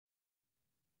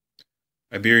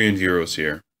Iberian Viewers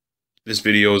here. This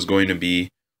video is going to be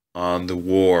on the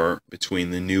war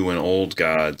between the new and old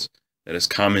gods that is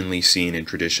commonly seen in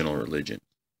traditional religion.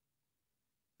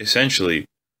 Essentially,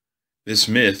 this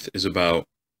myth is about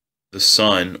the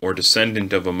son or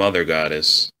descendant of a mother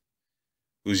goddess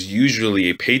who's usually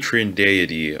a patron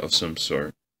deity of some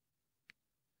sort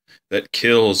that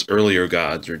kills earlier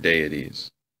gods or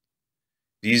deities.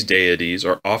 These deities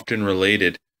are often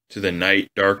related to the night,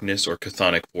 darkness, or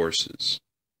chthonic forces.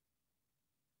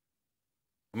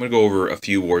 I'm going to go over a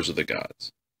few wars of the gods.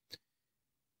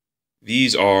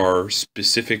 These are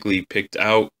specifically picked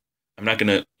out. I'm not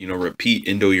going to, repeat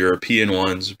Indo-European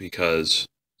ones because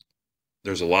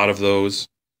there's a lot of those,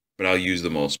 but I'll use the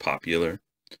most popular.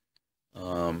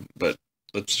 But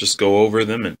let's just go over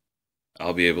them and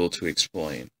I'll be able to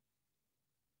explain.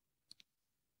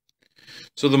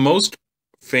 So the most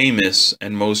famous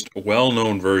and most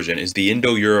well-known version is the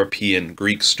Indo-European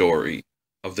Greek story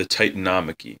of the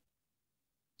Titanomachy.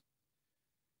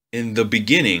 In the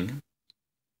beginning,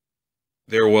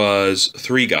 there was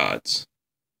 3 gods.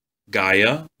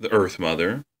 Gaia, the Earth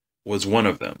Mother, was one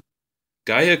of them.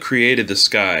 Gaia created the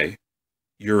sky.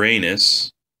 Gaia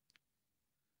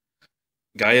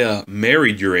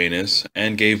married Uranus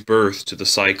and gave birth to the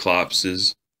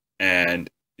Cyclopses and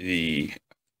the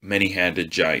many-handed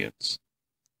giants.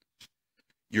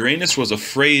 Uranus was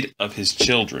afraid of his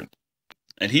children,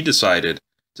 and he decided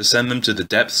to send them to the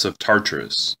depths of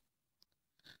Tartarus.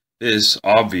 This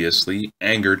obviously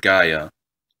angered Gaia.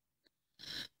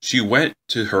 She went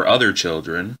to her other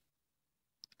children,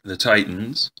 the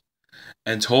Titans,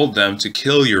 and told them to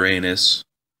kill Uranus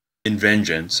in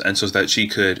vengeance, and so that she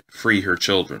could free her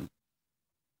children.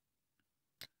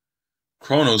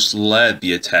 Kronos led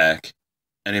the attack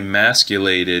and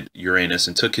emasculated Uranus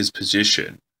and took his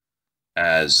position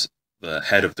as the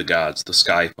head of the gods, the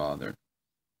Sky Father.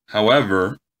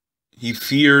 However, he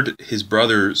feared his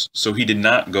brothers, so he did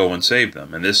not go and save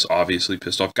them. And this obviously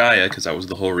pissed off Gaia, because that was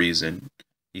the whole reason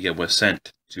he was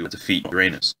sent to defeat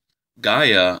Uranus.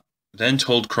 Gaia then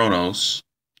told Kronos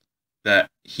that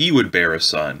he would bear a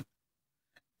son,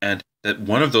 and that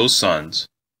one of those sons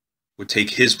would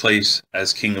take his place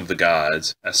as king of the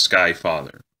gods, as Sky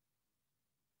Father.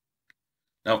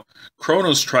 Now,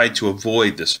 Kronos tried to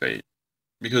avoid this fate,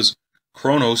 because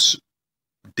Kronos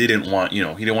didn't want, he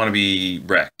didn't want to be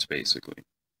wrecked, basically.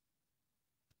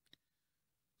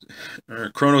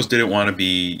 Kronos didn't want to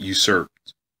be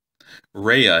usurped.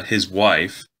 Rhea, his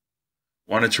wife,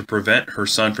 wanted to prevent her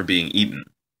son from being eaten.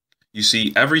 You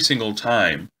see, every single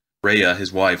time Rhea,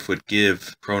 his wife, would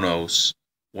give Kronos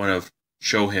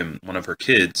show him one of her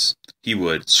kids, he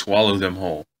would swallow them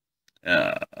whole.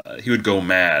 He would go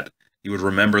mad. He would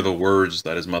remember the words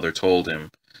that his mother told him,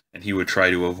 and he would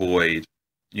try to avoid,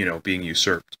 being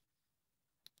usurped.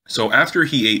 So after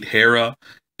he ate Hera,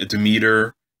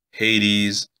 Demeter,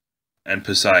 Hades, and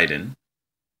Poseidon,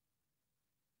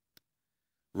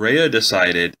 Rhea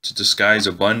decided to disguise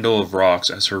a bundle of rocks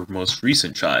as her most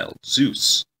recent child,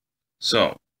 Zeus.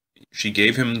 So she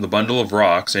gave him the bundle of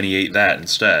rocks, and he ate that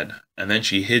instead. And then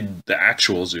she hid the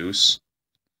actual Zeus,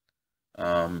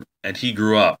 and he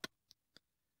grew up.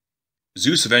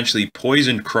 Zeus eventually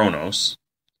poisoned Kronos,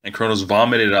 and Kronos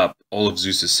vomited up all of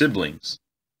Zeus's siblings.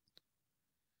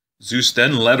 Zeus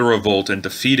then led a revolt and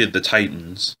defeated the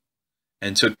Titans,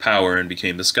 and took power and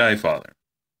became the Sky Father.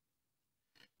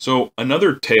 So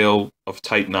another tale of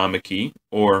Titanomachy,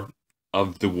 or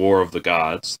of the War of the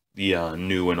Gods, the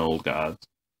new and old gods,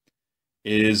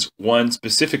 is one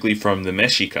specifically from the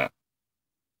Mexica.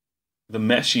 The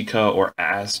Mexica or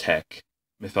Aztec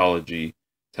mythology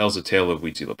tells a tale of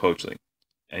Huitzilopochtli.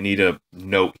 I need to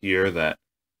note here that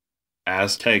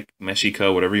Aztec,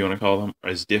 Mexica, whatever you want to call them,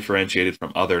 is differentiated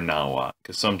from other Nahua,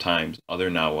 because sometimes other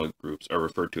Nahua groups are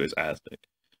referred to as Aztec.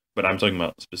 But I'm talking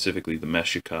about specifically the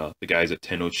Mexica, the guys at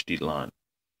Tenochtitlan.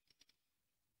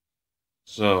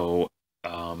 So,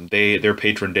 their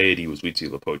patron deity was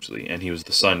Huitzilopochtli, and he was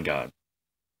the sun god.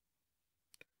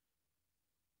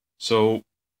 So,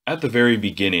 at the very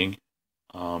beginning,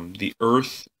 the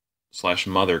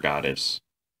Earth/Mother goddess,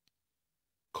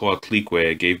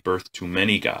 Coatlicue, gave birth to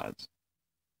many gods.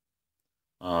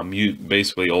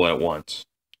 Basically all at once.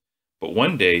 But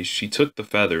one day, she took the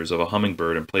feathers of a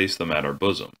hummingbird and placed them at her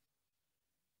bosom.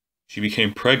 She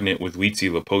became pregnant with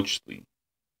Huitzilopochtli.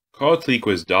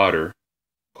 Coatlicue's daughter,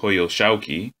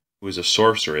 Coyolxauhqui, who is a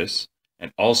sorceress,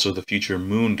 and also the future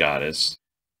moon goddess,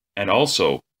 and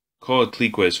also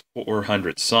Coatlicue's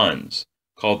 400 sons,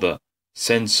 called the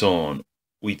Senson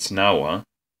Huitznaua,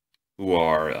 who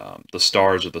are the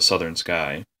stars of the southern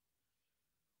sky,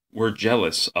 were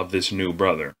jealous of this new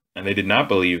brother, and they did not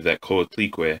believe that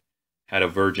Coatlicue had a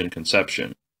virgin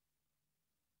conception.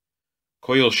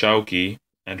 Coyolxauhqui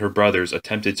and her brothers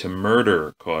attempted to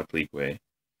murder Coatlicue,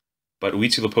 but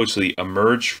Huitzilopochtli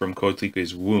emerged from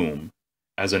Coatlicue's womb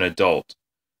as an adult,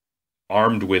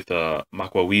 armed with a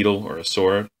maquahuitl, or a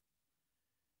sword,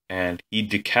 and he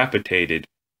decapitated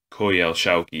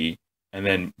Coyolxauhqui and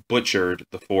then butchered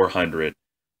the 400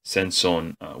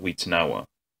 Senson Huitznawa.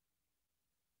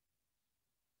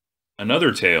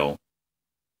 Another tale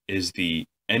is the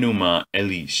Enuma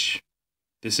Elish.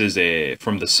 This is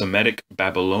from the Semitic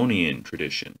Babylonian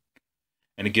tradition,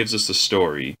 and it gives us a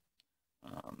story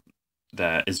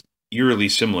that is eerily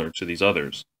similar to these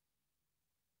others.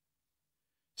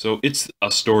 So it's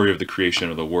a story of the creation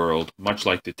of the world, much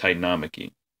like the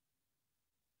Titanomachy.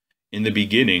 In the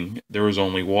beginning, there was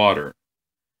only water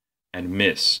and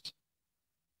mist.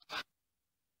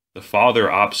 The father,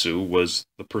 Apsu, was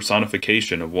the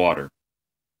personification of water,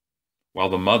 while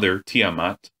the mother,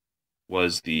 Tiamat,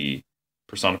 was the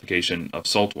personification of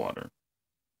salt water.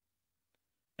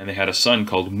 And they had a son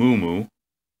called Mumu,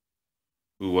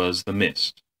 who was the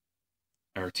mist.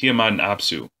 Tiamat and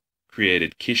Apsu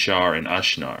created Kishar and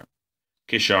Ashnar.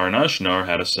 Kishar and Ashnar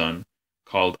had a son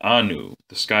called Anu,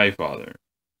 the sky father,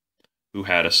 who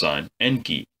had a son,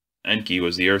 Enki. Enki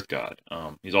was the earth god.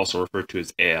 He's also referred to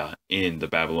as Ea in the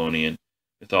Babylonian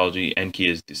mythology. Enki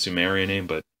is the Sumerian name,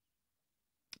 but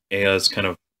Ea is kind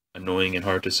of annoying and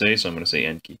hard to say, so I'm going to say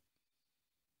Enki.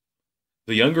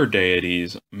 The younger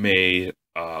deities made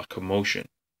a commotion.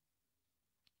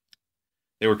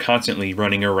 They were constantly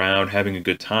running around, having a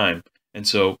good time, and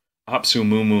so Apsu,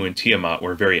 Mumu, and Tiamat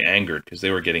were very angered because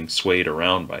they were getting swayed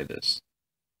around by this.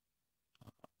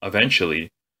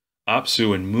 Eventually,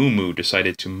 Apsu and Mumu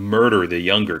decided to murder the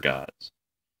younger gods,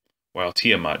 while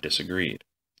Tiamat disagreed.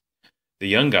 The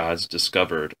young gods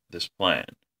discovered this plan.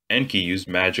 Enki used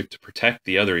magic to protect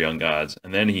the other young gods,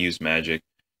 and then he used magic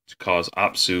to cause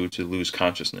Apsu to lose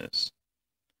consciousness.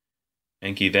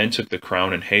 Enki then took the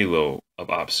crown and halo of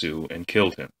Apsu and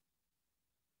killed him.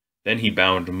 Then he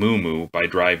bound Mumu by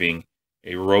driving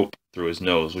a rope through his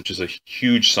nose, which is a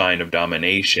huge sign of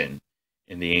domination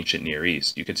in the ancient Near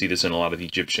East. You can see this in a lot of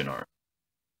Egyptian art.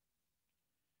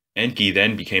 Enki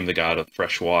then became the god of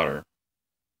fresh water.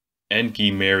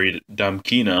 Enki married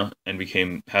Damkina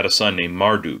and had a son named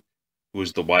Marduk, who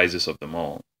was the wisest of them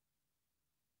all.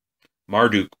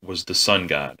 Marduk was the sun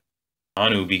god.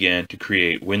 Anu began to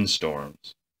create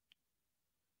windstorms.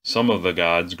 Some of the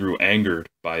gods grew angered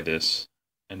by this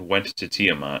and went to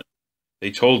Tiamat. They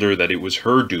told her that it was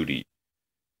her duty.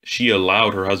 She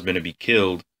allowed her husband to be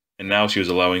killed, and now she was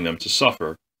allowing them to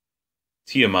suffer.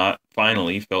 Tiamat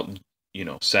finally felt,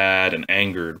 sad and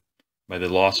angered by the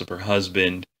loss of her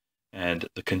husband and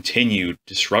the continued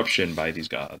disruption by these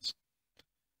gods.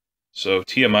 So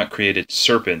Tiamat created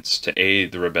serpents to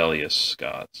aid the rebellious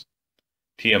gods.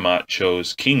 Tiamat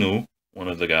chose Kingu, one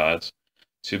of the gods,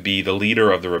 to be the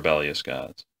leader of the rebellious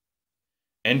gods.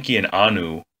 Enki and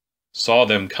Anu saw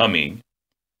them coming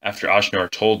after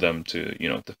Ashnar told them to,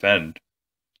 defend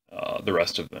the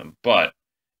rest of them. But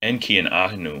Enki and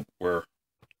Anu were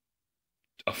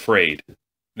afraid.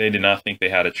 They did not think they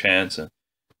had a chance, and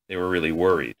they were really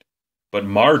worried. But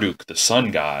Marduk, the sun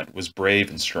god, was brave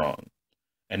and strong.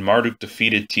 And Marduk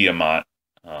defeated Tiamat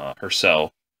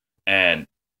herself and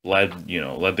led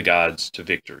the gods to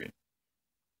victory.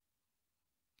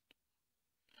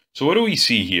 So what do we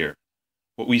see here?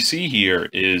 What we see here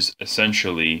is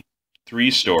essentially three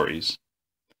stories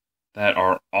that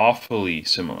are awfully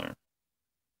similar.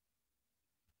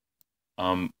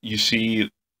 You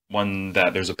see one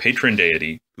that there's a patron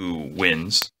deity who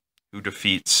wins, who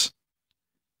defeats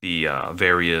the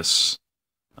various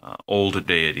old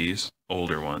deities,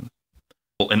 older ones.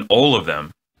 In all of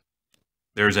them,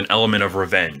 there's an element of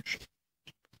revenge.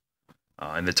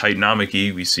 In the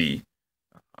Titanomachy, we see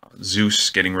Zeus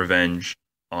getting revenge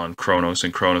on Kronos,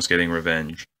 and Kronos getting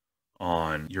revenge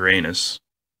on Uranus,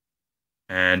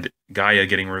 and Gaia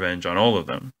getting revenge on all of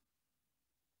them.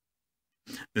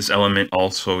 This element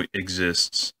also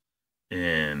exists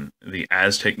in the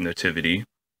Aztec nativity,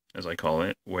 as I call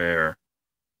it, where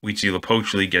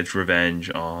Huitzilopochtli gets revenge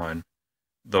on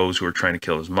those who are trying to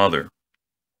kill his mother.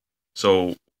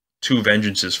 So, two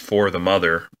vengeances for the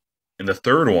mother. In the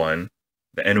third one,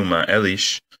 the Enuma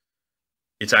Elish,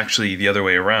 it's actually the other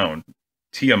way around.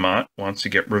 Tiamat wants to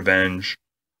get revenge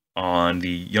on the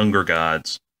younger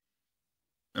gods,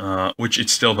 which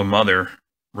it's still the mother,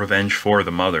 revenge for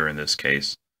the mother in this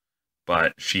case,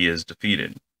 but she is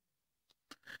defeated.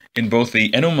 In both the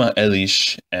Enuma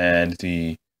Elish and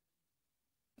the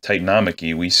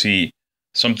Titanomachy, we see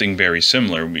something very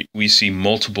similar. We see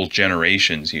multiple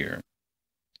generations here.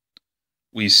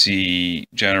 we see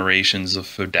generations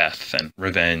of death and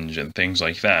revenge and things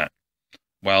like that.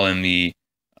 While in the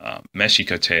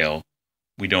Mexica tale,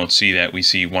 we don't see that. We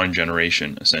see one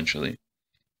generation, essentially.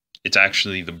 It's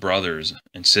actually the brothers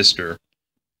and sister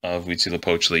of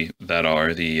Huitzilopochtli that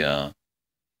are the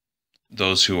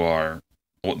those who are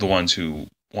the ones who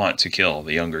want to kill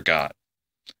the younger god.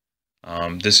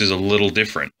 This is a little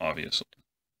different, obviously.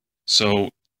 So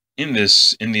in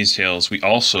these tales, we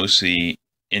also see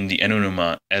in the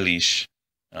Enuma Elish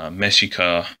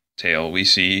Mexica tale, we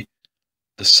see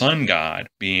the sun god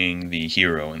being the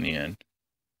hero in the end.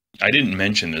 I didn't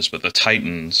mention this, but the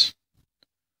Titans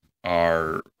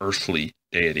are earthly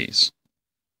deities,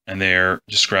 and they're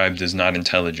described as not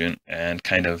intelligent and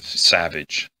kind of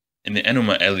savage. In the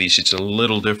Enuma Elish, it's a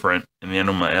little different. In the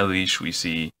Enuma Elish, we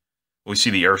see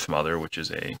the Earth Mother, which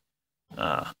is a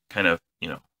kind of,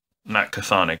 not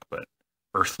chthonic, but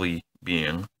earthly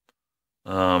being.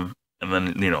 And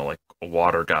then, like a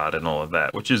water god and all of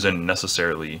that, which isn't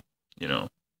necessarily,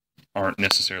 aren't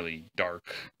necessarily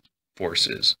dark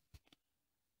forces.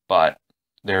 But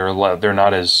they're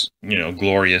not as,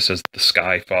 glorious as the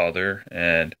Sky Father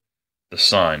and the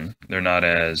Sun. They're not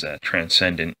as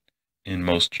transcendent in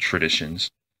most traditions.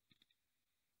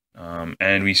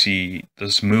 And we see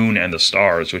this moon and the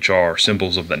stars, which are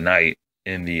symbols of the night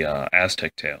in the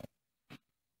Aztec tale.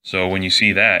 So when you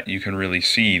see that, you can really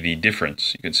see the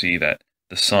difference. You can see that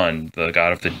the sun, the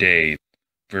god of the day,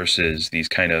 versus these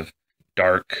kind of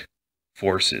dark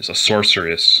forces, a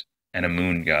sorceress and a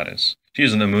moon goddess. She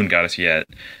isn't the moon goddess yet.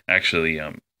 Actually,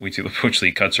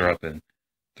 Huitzilopochtli cuts her up and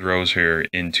throws her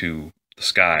into the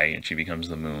sky, and she becomes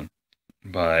the moon.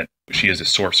 But she is a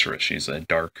sorceress. She's a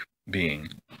dark being.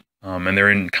 And they're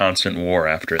in constant war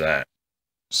after that.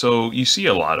 So you see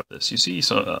a lot of this. You see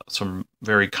some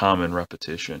very common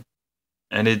repetition.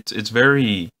 And it's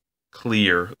very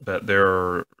clear that there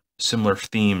are similar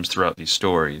themes throughout these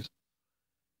stories.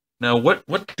 Now, what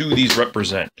do these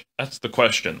represent? That's the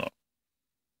question, though.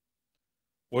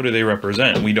 What do they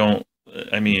represent?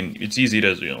 It's easy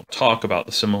to, talk about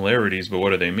the similarities, but what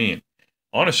do they mean?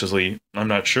 Honestly, I'm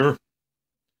not sure.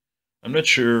 I'm not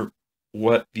sure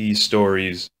what these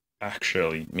stories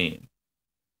actually mean.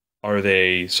 Are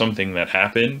they something that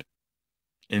happened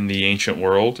in the ancient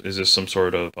world? Is this some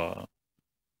sort of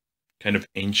kind of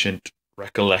ancient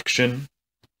recollection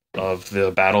of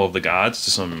the Battle of the Gods,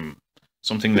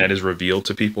 something that is revealed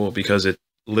to people because it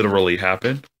literally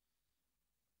happened?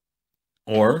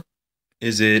 Or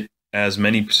is it, as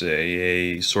many say,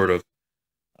 a sort of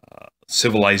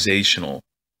civilizational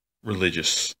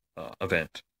religious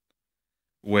event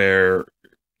where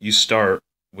you start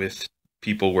with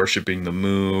people worshiping the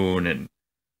moon and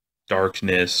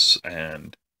darkness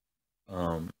and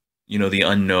the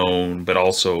unknown, but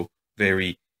also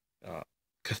very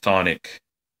chthonic,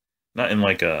 not in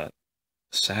like a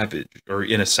savage, or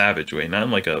in a savage way, not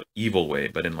in like a evil way,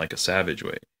 but in like a savage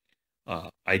way.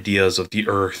 Ideas of the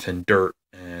earth and dirt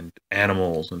and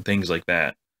animals and things like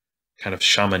that, kind of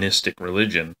shamanistic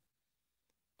religion.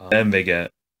 Then they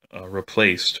get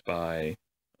replaced by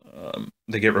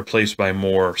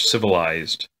more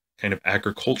civilized kind of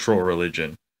agricultural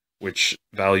religion, which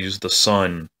values the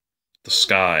sun, the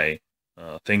sky,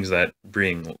 things that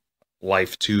bring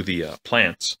life to the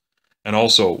plants, and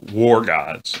also war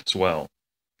gods as well,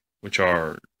 which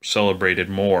are celebrated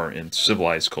more in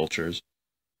civilized cultures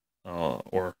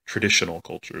or traditional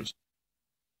cultures.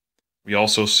 We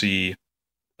also see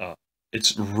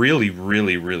it's really,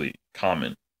 really, really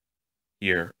common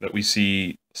here that we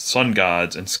see sun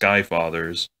gods and sky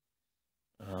fathers.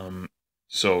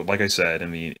 So, like I said,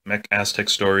 in the Aztec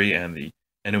story and the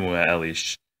Enuma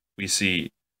Elish, we see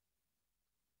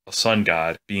a sun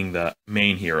god being the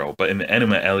main hero. But in the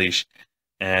Enuma Elish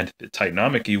and the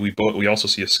Titanomachy, we also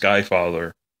see a sky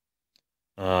father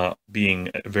being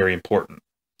very important.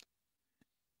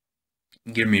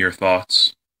 Give me your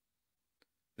thoughts.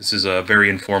 This is a very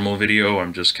informal video.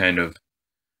 I'm just kind of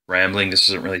rambling. This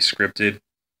isn't really scripted.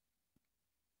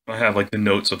 I have like the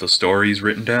notes of the stories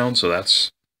written down, so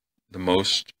that's the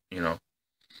most,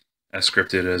 as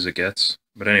scripted as it gets.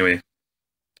 But anyway,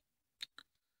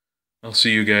 I'll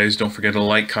see you guys. Don't forget to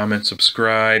like, comment,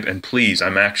 subscribe, and please,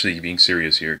 I'm actually being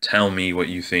serious here. Tell me what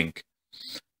you think,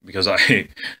 because I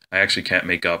actually can't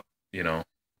make up,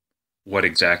 what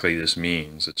exactly this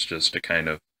means. It's just a kind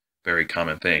of very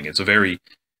common thing. It's a very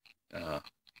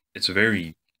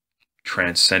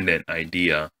transcendent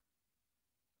idea.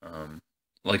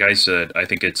 Like I said, I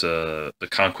think it's the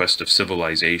conquest of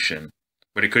civilization,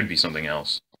 but it could be something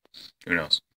else. Who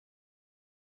knows?